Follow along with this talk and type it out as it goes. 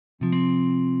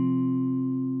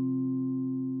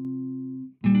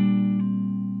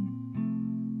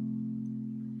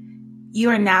You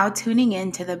are now tuning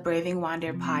in to the Braving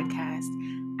Wander podcast.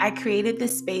 I created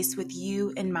this space with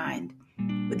you in mind,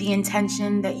 with the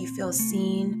intention that you feel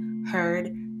seen, heard,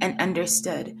 and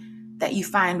understood, that you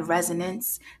find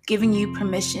resonance, giving you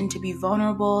permission to be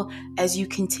vulnerable as you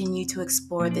continue to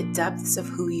explore the depths of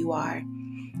who you are.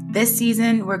 This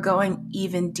season, we're going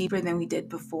even deeper than we did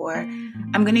before.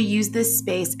 I'm going to use this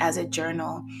space as a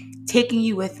journal, taking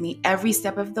you with me every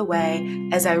step of the way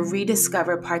as I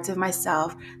rediscover parts of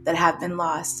myself that have been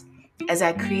lost, as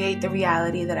I create the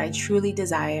reality that I truly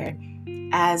desire,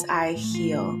 as I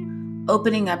heal,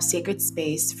 opening up sacred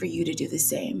space for you to do the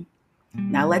same.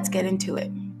 Now let's get into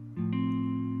it.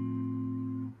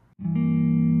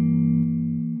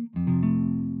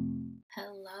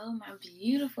 Hello, my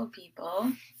beautiful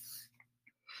people.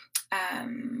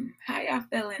 How y'all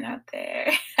feeling out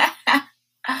there?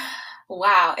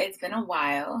 Wow, it's been a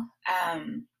while.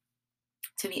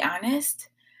 To be honest,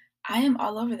 I am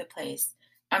all over the place.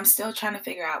 I'm still trying to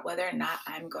figure out whether or not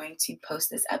I'm going to post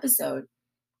this episode.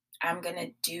 I'm going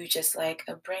to do just like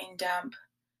a brain dump,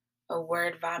 a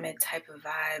word vomit type of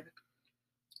vibe.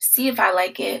 See if I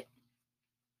like it.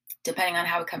 Depending on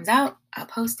how it comes out, I'll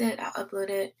post it, I'll upload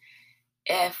it.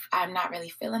 If I'm not really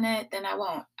feeling it, then I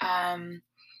won't.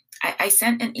 I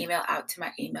sent an email out to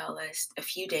my email list a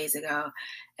few days ago,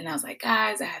 and I was like,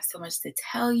 guys, I have so much to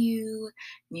tell you,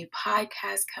 new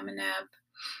podcast coming up.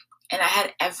 And I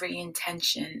had every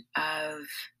intention of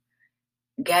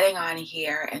getting on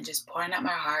here and just pouring out my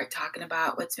heart, talking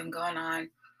about what's been going on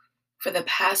for the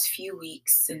past few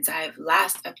weeks since I've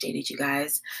last updated you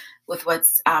guys with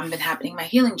what's been happening in my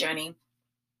healing journey.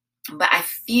 But I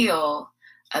feel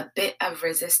a bit of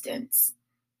resistance.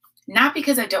 Not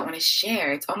because I don't want to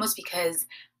share, it's almost because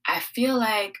I feel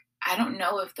like I don't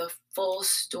know if the full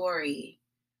story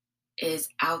is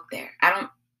out there. I don't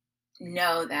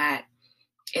know that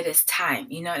it is time.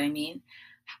 You know what I mean?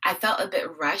 I felt a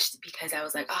bit rushed because I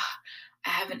was like, oh, I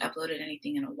haven't uploaded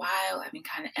anything in a while. I've been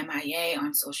kind of MIA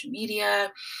on social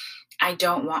media. I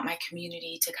don't want my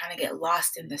community to kind of get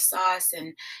lost in the sauce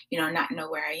and, not know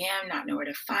where I am, not know where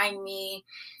to find me.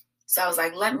 So I was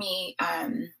like, let me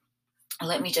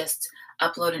just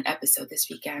upload an episode this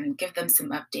weekend, give them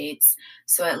some updates.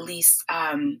 So at least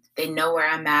they know where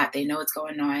I'm at, they know what's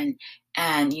going on.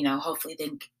 And, hopefully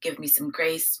they give me some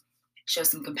grace, show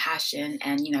some compassion,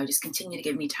 and, just continue to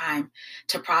give me time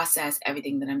to process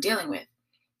everything that I'm dealing with.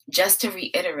 Just to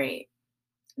reiterate,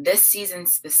 this season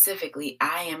specifically,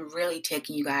 I am really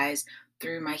taking you guys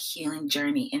through my healing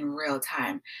journey in real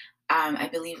time. I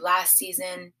believe last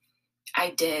season,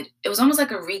 it was almost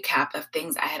like a recap of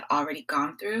things I had already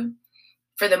gone through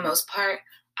for the most part,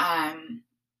 and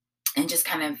just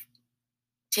kind of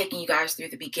taking you guys through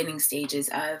the beginning stages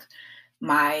of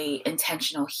my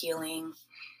intentional healing.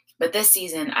 But this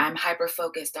season, I'm hyper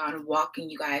focused on walking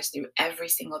you guys through every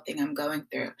single thing I'm going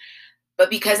through. But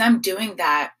because I'm doing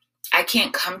that, I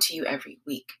can't come to you every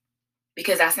week,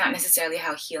 because that's not necessarily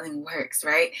how healing works,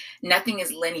 right? Nothing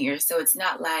is linear. So it's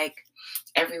not like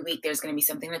every week there's going to be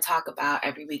something to talk about.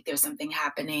 Every week there's something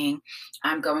happening.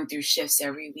 I'm going through shifts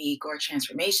every week, or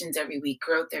transformations every week,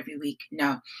 growth every week.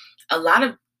 No, a lot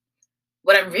of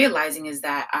what I'm realizing is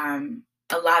that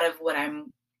a lot of what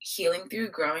I'm healing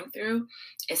through, growing through,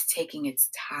 is taking its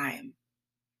time.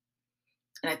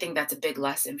 And I think that's a big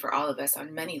lesson for all of us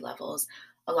on many levels.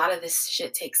 A lot of this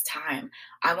shit takes time.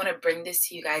 I want to bring this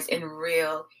to you guys in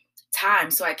real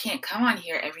time. So I can't come on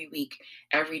here every week,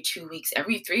 every 2 weeks,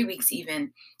 every 3 weeks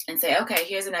even, and say, okay,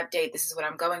 here's an update. This is what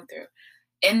I'm going through.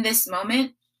 In this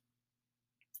moment,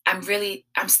 I'm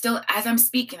still, as I'm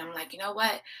speaking, I'm like, you know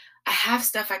what? I have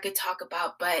stuff I could talk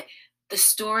about, but the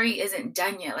story isn't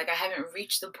done yet. Like, I haven't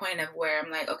reached the point of where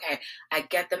I'm like, okay, I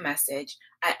get the message.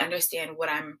 I understand what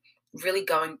I'm really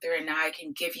going through, and now I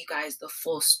can give you guys the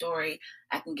full story.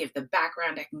 I can give the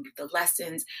background, I can give the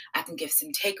lessons, I can give some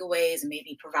takeaways, and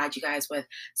maybe provide you guys with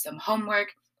some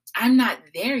homework. I'm not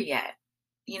there yet,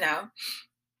 you know?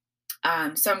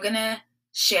 So I'm gonna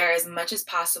share as much as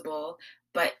possible,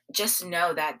 but just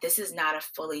know that this is not a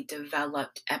fully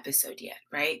developed episode yet,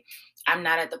 right? I'm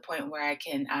not at the point where I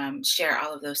can share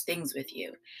all of those things with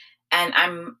you. And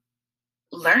I'm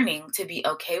learning to be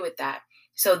okay with that.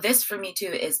 So this for me too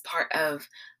is part of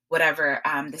whatever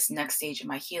this next stage of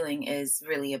my healing is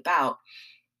really about.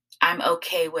 I'm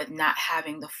okay with not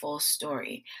having the full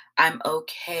story. I'm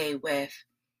okay with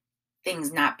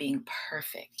things not being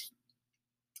perfect.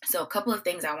 So a couple of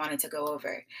things I wanted to go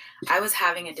over. I was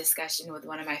having a discussion with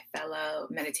one of my fellow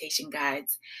meditation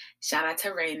guides. Shout out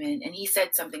to Raymond. And he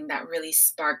said something that really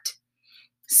sparked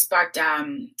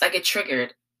like it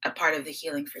triggered a part of the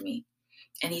healing for me.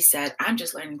 And he said, I'm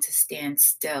just learning to stand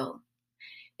still.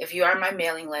 If you are on my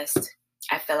mailing list,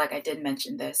 I feel like I did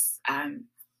mention this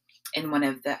in one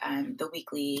of the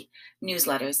weekly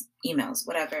newsletters, emails,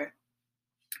 whatever.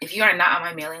 If you are not on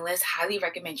my mailing list, highly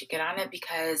recommend you get on it,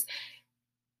 because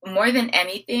more than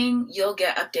anything, you'll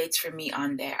get updates from me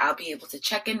on there. I'll be able to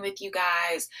check in with you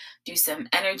guys, do some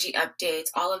energy updates,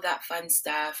 all of that fun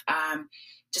stuff.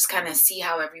 Just kind of see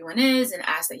how everyone is and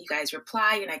ask that you guys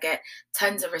reply. And I get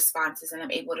tons of responses, and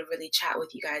I'm able to really chat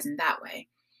with you guys in that way.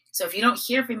 So if you don't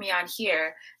hear from me on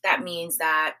here, that means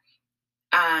that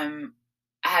um,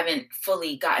 I haven't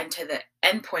fully gotten to the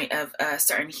end point of a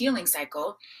certain healing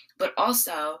cycle, but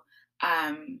also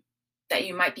um, that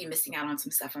you might be missing out on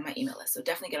some stuff on my email list. So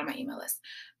definitely get on my email list.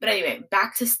 But anyway,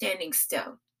 back to standing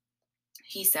still.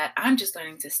 He said, I'm just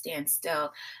learning to stand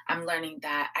still. I'm learning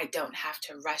that I don't have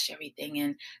to rush everything,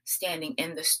 and standing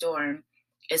in the storm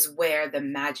is where the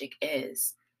magic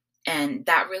is. And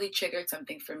that really triggered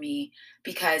something for me,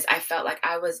 because I felt like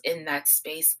I was in that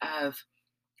space of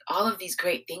all of these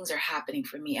great things are happening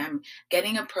for me. I'm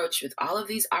getting approached with all of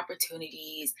these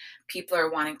opportunities. People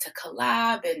are wanting to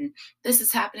collab, and this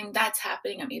is happening, that's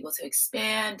happening. I'm able to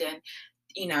expand and,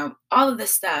 all of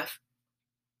this stuff.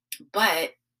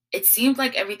 But it seemed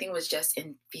like everything was just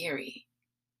in theory,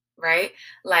 right?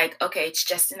 Like, okay, it's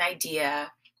just an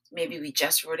idea. Maybe we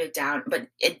just wrote it down, but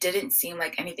it didn't seem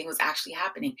like anything was actually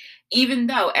happening, even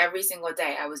though every single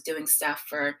day I was doing stuff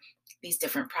for these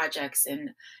different projects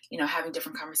and, having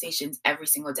different conversations every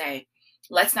single day.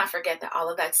 Let's not forget that all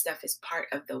of that stuff is part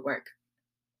of the work.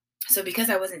 So, because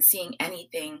I wasn't seeing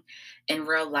anything in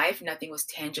real life, nothing was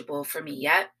tangible for me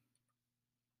yet.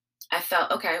 I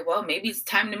felt, okay, well, maybe it's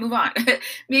time to move on.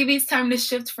 Maybe it's time to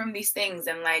shift from these things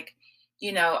and, like,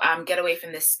 get away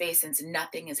from this space since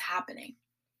nothing is happening.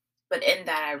 But in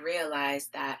that, I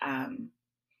realized that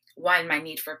one, my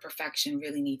need for perfection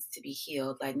really needs to be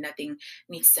healed. Like, nothing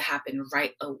needs to happen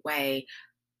right away.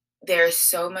 There's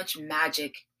so much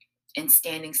magic in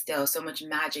standing still, so much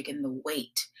magic in the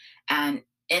wait, and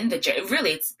in the journey.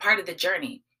 Really, it's part of the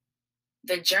journey.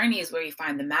 The journey is where you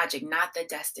find the magic, not the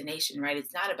destination, right?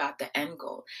 It's not about the end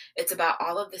goal. It's about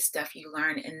all of the stuff you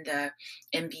learn in the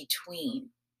in between.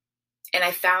 And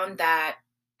I found that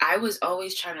I was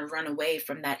always trying to run away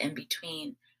from that in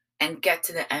between and get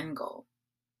to the end goal.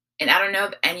 And I don't know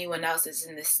if anyone else is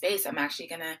in this space. I'm actually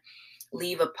going to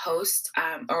leave a post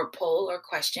or a poll or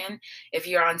question. If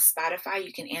you're on Spotify,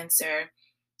 you can answer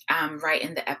right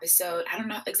in the episode. I don't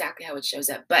know exactly how it shows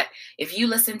up, but if you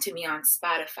listen to me on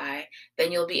Spotify,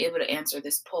 then you'll be able to answer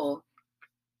this poll,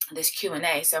 this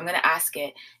Q&A. So I'm going to ask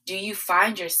it. Do you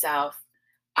find yourself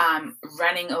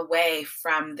running away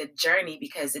from the journey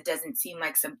because it doesn't seem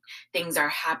like some things are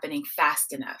happening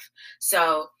fast enough?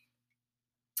 So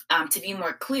to be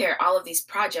more clear, all of these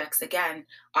projects, again,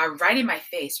 are right in my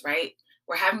face, right?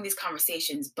 We're having these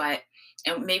conversations,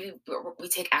 and maybe we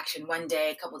take action one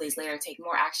day, a couple days later, take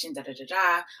more action, da da da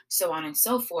da, so on and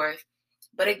so forth.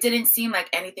 But it didn't seem like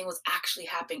anything was actually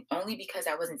happening, only because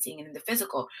I wasn't seeing it in the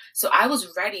physical. So I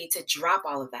was ready to drop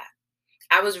all of that.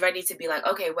 I was ready to be like,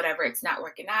 okay, whatever, it's not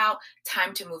working out,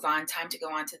 time to move on, time to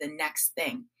go on to the next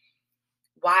thing.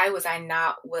 Why was I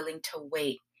not willing to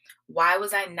wait? Why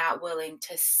was I not willing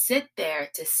to sit there,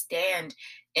 to stand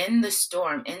in the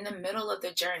storm, in the middle of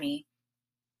the journey,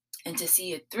 and to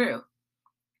see it through?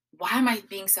 Why am I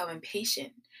being so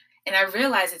impatient? And I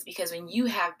realize it's because when you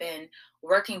have been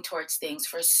working towards things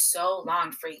for so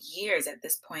long, for years at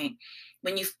this point,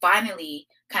 when you finally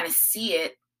kind of see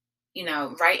it,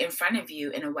 right in front of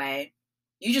you in a way,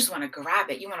 you just want to grab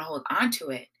it. You want to hold on to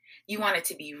it. You want it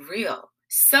to be real.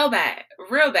 So bad,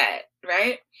 real bad,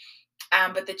 right?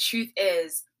 But the truth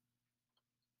is,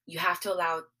 you have to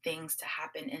allow things to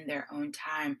happen in their own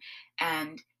time.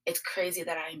 And it's crazy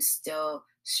that I'm still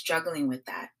struggling with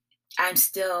that. I'm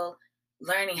still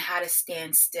learning how to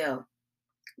stand still,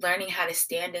 learning how to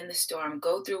stand in the storm,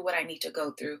 go through what I need to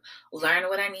go through, learn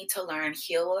what I need to learn,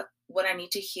 heal what I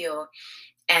need to heal,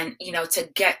 and, to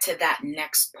get to that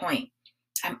next point.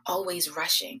 I'm always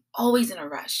rushing, always in a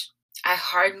rush. I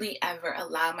hardly ever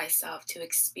allow myself to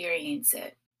experience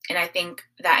it. And I think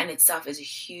that in itself is a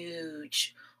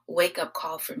huge wake up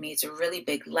call for me. It's a really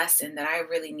big lesson that I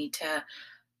really need to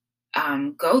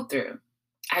go through.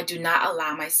 I do not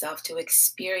allow myself to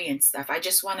experience stuff. I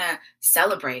just want to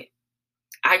celebrate.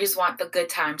 I just want the good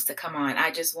times to come on.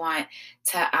 I just want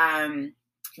to,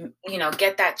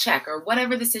 get that check or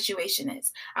whatever the situation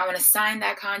is. I want to sign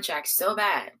that contract so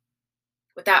bad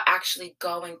without actually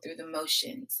going through the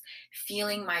motions,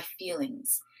 feeling my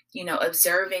feelings,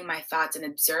 observing my thoughts and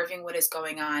observing what is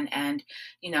going on and,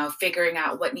 figuring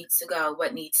out what needs to go,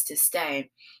 what needs to stay.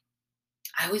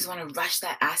 I always want to rush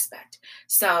that aspect.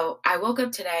 So I woke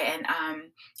up today and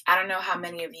I don't know how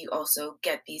many of you also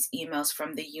get these emails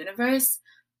from the universe.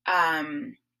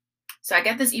 Um, so I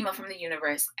get this email from the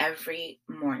universe every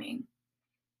morning.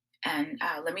 And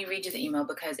let me read you the email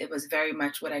because it was very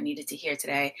much what I needed to hear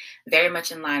today, very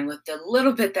much in line with the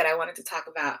little bit that I wanted to talk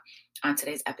about on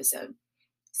today's episode.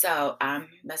 So,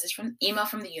 message from email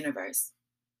from the universe.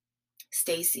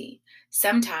 Stacy,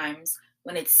 sometimes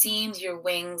when it seems your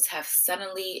wings have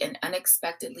suddenly and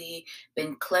unexpectedly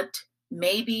been clipped,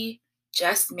 maybe,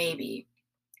 just maybe,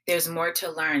 there's more to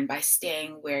learn by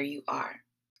staying where you are.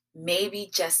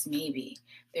 Maybe, just maybe,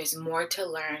 there's more to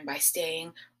learn by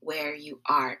staying where you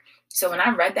are. So when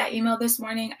I read that email this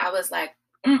morning, I was like,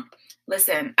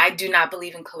 listen, I do not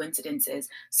believe in coincidences.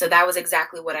 So that was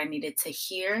exactly what I needed to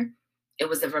hear. It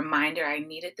was the reminder I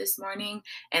needed this morning.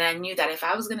 And I knew that if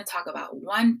I was going to talk about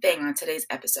one thing on today's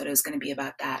episode, it was going to be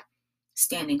about that,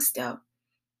 standing still.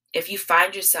 If you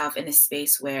find yourself in a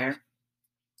space where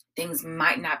things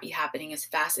might not be happening as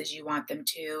fast as you want them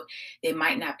to. They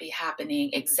might not be happening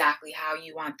exactly how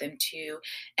you want them to.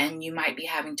 And you might be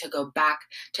having to go back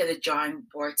to the drawing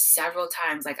board several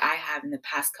times, like I have in the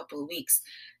past couple of weeks.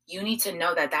 You need to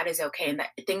know that that is okay and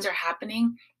that things are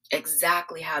happening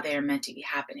exactly how they are meant to be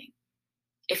happening.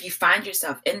 If you find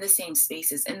yourself in the same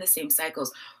spaces, in the same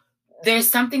cycles, there's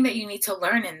something that you need to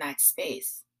learn in that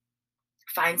space.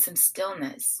 Find some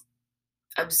stillness,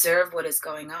 observe what is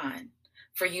going on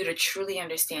for you to truly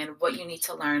understand what you need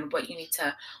to learn, what you need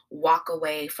to walk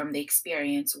away from the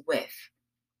experience with.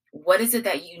 What is it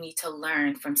that you need to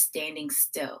learn from standing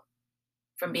still,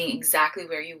 from being exactly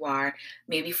where you are,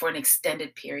 maybe for an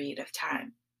extended period of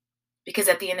time? Because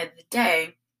at the end of the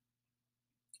day,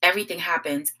 everything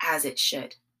happens as it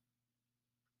should.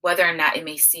 Whether or not it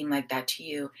may seem like that to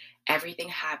you, everything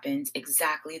happens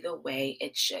exactly the way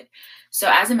it should.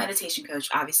 So, as a meditation coach,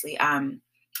 obviously, I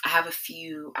have a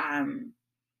few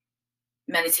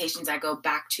meditations I go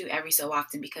back to every so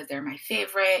often because they're my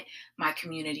favorite. My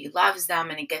community loves them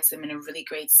and it gets them in a really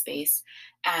great space.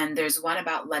 And there's one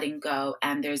about letting go.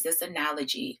 And there's this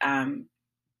analogy. And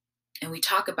we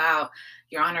talk about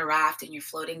you're on a raft and you're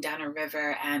floating down a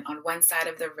river. And on one side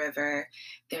of the river,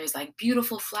 there's like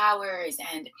beautiful flowers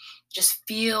and just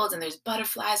fields and there's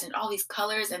butterflies and all these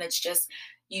colors. And it's just,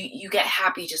 you get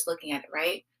happy just looking at it,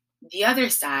 right? The other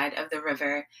side of the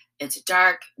river, it's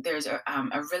dark. There's a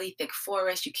really thick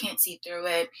forest. You can't see through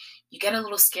it. You get a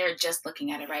little scared just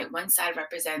looking at it, right? One side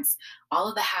represents all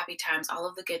of the happy times, all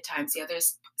of the good times. The other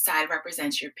side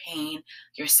represents your pain,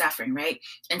 your suffering, right?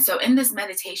 And so in this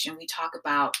meditation, we talk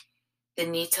about the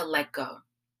need to let go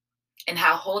and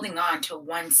how holding on to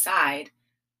one side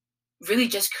really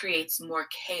just creates more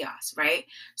chaos, right?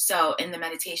 So in the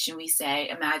meditation, we say,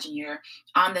 imagine you're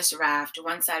on this raft.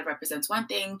 One side represents one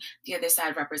thing, the other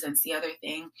side represents the other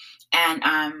thing. And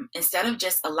instead of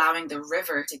just allowing the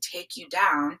river to take you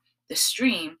down the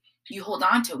stream, you hold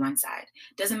on to one side.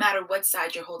 Doesn't matter what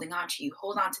side you're holding on to, you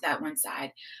hold on to that one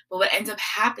side. But what ends up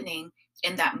happening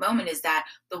in that moment is that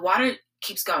the water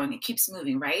keeps going, it keeps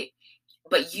moving, right?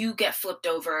 But you get flipped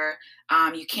over.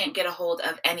 You can't get a hold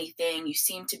of anything. You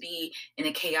seem to be in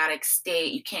a chaotic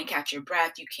state. You can't catch your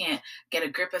breath. You can't get a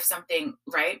grip of something,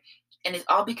 right? And it's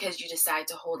all because you decide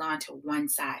to hold on to one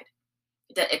side.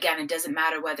 That again, it doesn't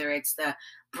matter whether it's the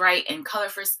bright and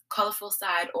colorful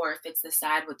side or if it's the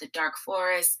side with the dark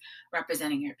forest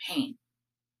representing your pain.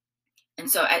 And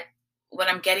so, what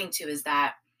I'm getting to is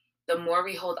that the more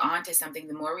we hold on to something,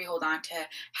 the more we hold on to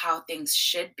how things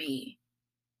should be,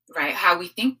 right? How we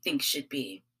think things should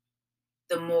be,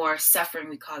 the more suffering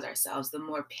we cause ourselves, the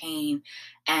more pain.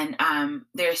 And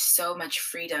there's so much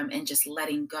freedom in just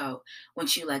letting go.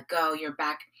 Once you let go, you're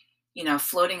back,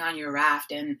 floating on your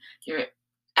raft and you're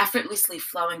effortlessly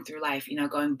flowing through life,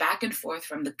 going back and forth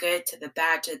from the good to the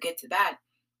bad to the good to the bad.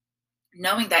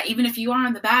 Knowing that even if you are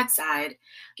on the bad side,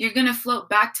 you're going to float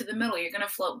back to the middle. You're going to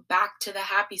float back to the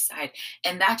happy side.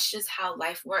 And that's just how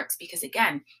life works because,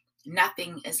 again,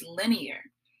 nothing is linear.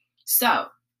 So,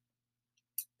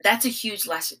 that's a huge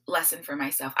lesson for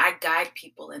myself. I guide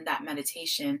people in that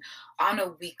meditation on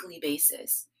a weekly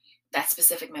basis, that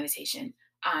specific meditation.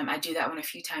 I do that one a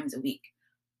few times a week.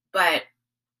 But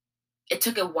it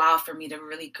took a while for me to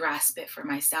really grasp it for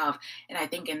myself. And I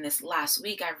think in this last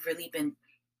week, I've really been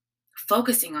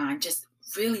focusing on just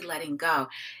really letting go.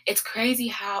 It's crazy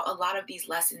how a lot of these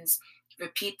lessons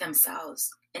repeat themselves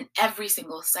in every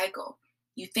single cycle.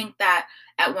 You think that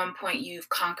at one point you've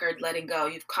conquered letting go,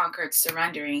 you've conquered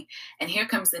surrendering, and here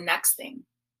comes the next thing.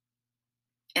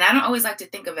 And I don't always like to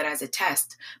think of it as a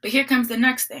test, but here comes the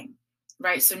next thing,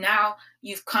 right? So now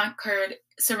you've conquered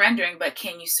surrendering, but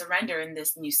can you surrender in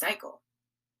this new cycle?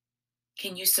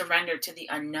 Can you surrender to the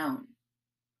unknown?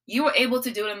 You were able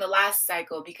to do it in the last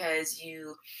cycle because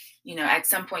at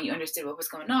some point you understood what was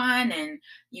going on, and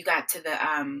you got to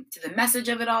the message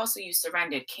of it all, so you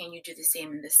surrendered. Can you do the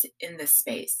same in this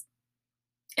space?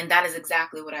 And that is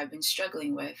exactly what I've been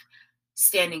struggling with,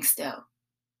 standing still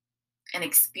and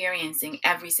experiencing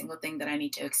every single thing that I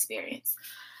need to experience.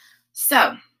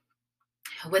 So,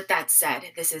 with that said,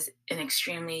 this is an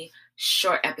extremely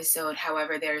short episode.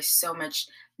 However, there is so much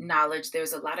knowledge.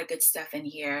 There's a lot of good stuff in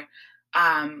here.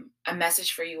 A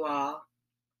message for you all: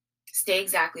 stay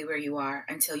exactly where you are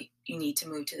until you need to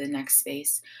move to the next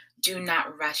space. Do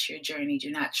not rush your journey.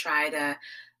 Do not try to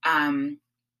um,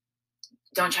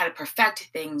 don't try to perfect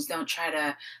things. Don't try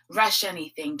to rush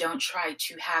anything. Don't try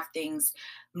to have things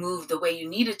move the way you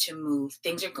need it to move.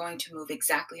 Things are going to move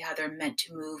exactly how they're meant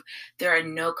to move. There are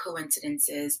no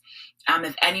coincidences.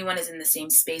 If anyone is in the same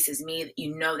space as me,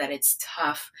 you know that it's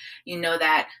tough. You know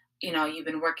that you've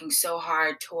been working so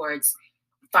hard towards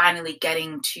finally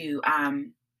getting to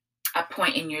a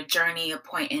point in your journey, a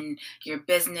point in your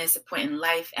business, a point in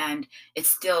life, and it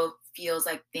still feels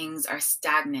like things are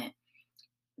stagnant.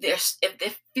 If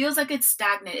it feels like it's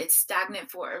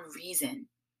stagnant for a reason.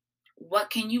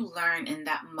 What can you learn in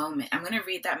that moment? I'm going to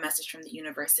read that message from the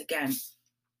universe again.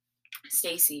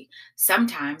 Stacy,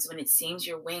 sometimes when it seems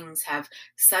your wings have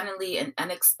suddenly and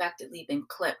unexpectedly been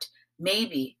clipped,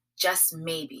 maybe, just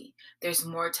maybe, there's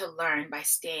more to learn by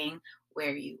staying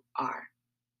where you are.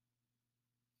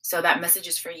 So that message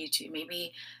is for you too.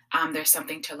 Maybe there's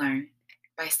something to learn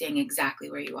by staying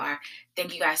exactly where you are.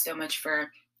 Thank you guys so much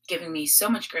for giving me so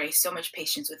much grace, so much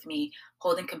patience with me,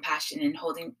 holding compassion and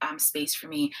holding space for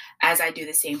me as I do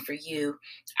the same for you.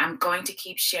 I'm going to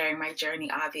keep sharing my journey,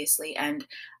 obviously, and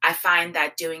I find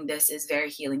that doing this is very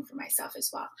healing for myself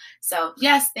as well. So,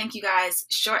 yes, thank you guys.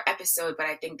 Short episode, but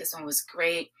I think this one was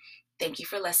great. Thank you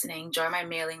for listening. Join my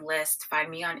mailing list. Find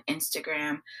me on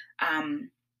Instagram.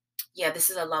 Yeah, this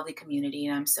is a lovely community,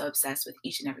 and I'm so obsessed with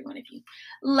each and every one of you.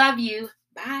 Love you.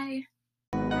 Bye.